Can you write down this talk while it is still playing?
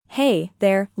Hey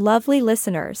there, lovely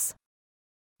listeners.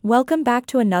 Welcome back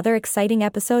to another exciting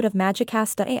episode of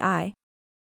Magicast.ai.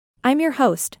 I'm your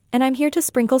host, and I'm here to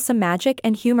sprinkle some magic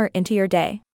and humor into your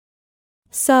day.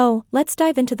 So, let's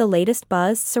dive into the latest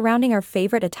buzz surrounding our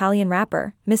favorite Italian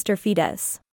rapper, Mr.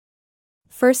 Fedez.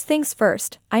 First things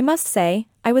first, I must say,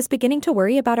 I was beginning to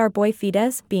worry about our boy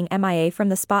Fedez being MIA from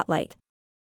the spotlight.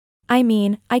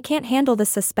 I can't handle the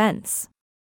suspense.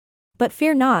 But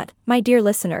fear not, my dear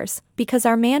listeners, because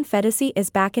our man fedez is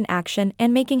back in action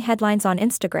and making headlines on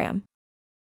Instagram.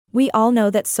 We all know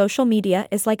that social media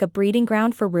is like a breeding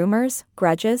ground for rumors,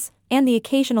 grudges, and the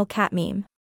occasional cat meme.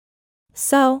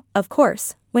 So, of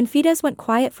course, when Fedez went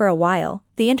quiet for a while,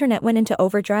 the internet went into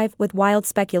overdrive with wild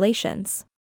speculations.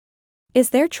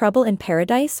 Is there trouble in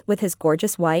paradise with his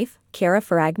gorgeous wife, Chiara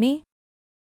Ferragni?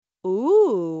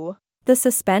 Ooh. The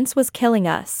suspense was killing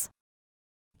us.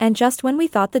 And just when we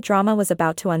thought the drama was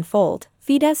about to unfold,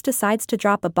 Fedez decides to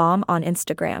drop a bomb on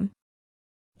Instagram.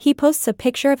 He posts a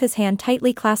picture of his hand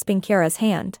tightly clasping Chiara's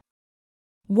hand.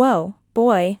 Whoa,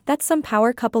 boy, that's some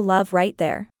power couple love right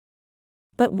there.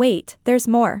 But wait, there's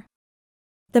more.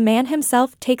 The man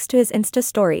himself takes to his Insta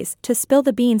stories to spill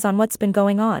the beans on what's been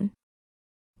going on.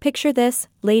 Picture this,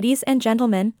 ladies and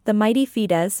gentlemen, the mighty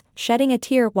Fedez, shedding a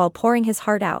tear while pouring his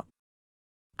heart out.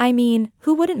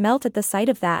 Who wouldn't melt at the sight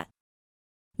of that?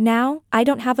 Now, I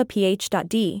don't have a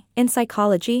PhD in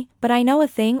psychology, but I know a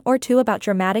thing or two about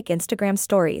dramatic Instagram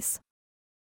stories.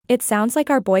 It sounds like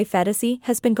our boy fedez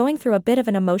has been going through a bit of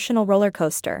an emotional roller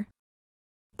coaster.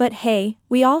 But hey,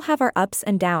 we all have our ups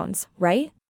and downs,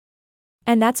 right?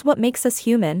 And that's what makes us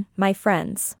human, my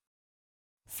friends.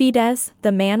 Fedez,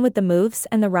 the man with the moves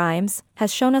and the rhymes,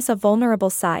 has shown us a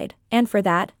vulnerable side, and for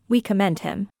that, we commend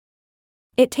him.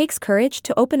 It takes courage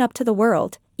to open up to the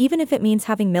world, even if it means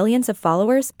having millions of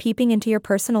followers peeping into your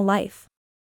personal life.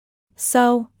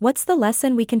 So, what's the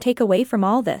lesson we can take away from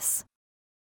all this?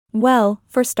 Well,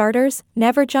 for starters,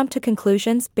 never jump to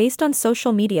conclusions based on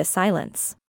social media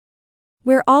silence.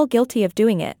 We're all guilty of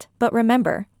doing it, but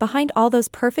remember, behind all those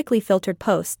perfectly filtered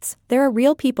posts, there are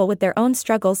real people with their own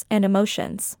struggles and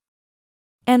emotions.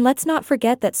 And let's not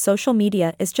forget that social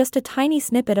media is just a tiny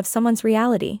snippet of someone's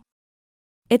reality.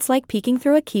 It's like peeking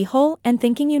through a keyhole and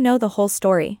thinking you know the whole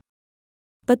story.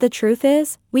 But the truth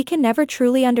is, we can never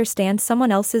truly understand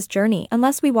someone else's journey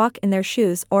unless we walk in their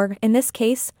shoes or, in this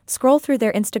case, scroll through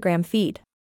their Instagram feed.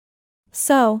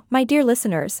 So, my dear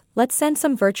listeners, let's send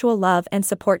some virtual love and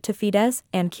support to Fedez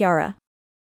and Chiara.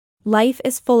 Life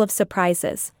is full of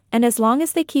surprises, and as long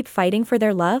as they keep fighting for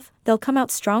their love, they'll come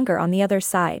out stronger on the other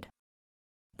side.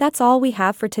 That's all we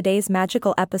have for today's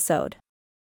magical episode.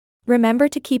 Remember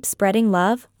to keep spreading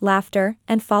love, laughter,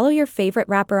 and follow your favorite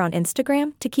rapper on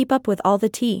Instagram to keep up with all the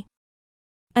tea.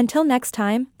 Until next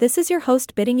time, this is your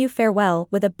host bidding you farewell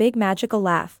with a big magical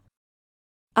laugh.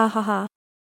 Ahaha.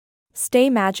 Stay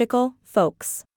magical, folks.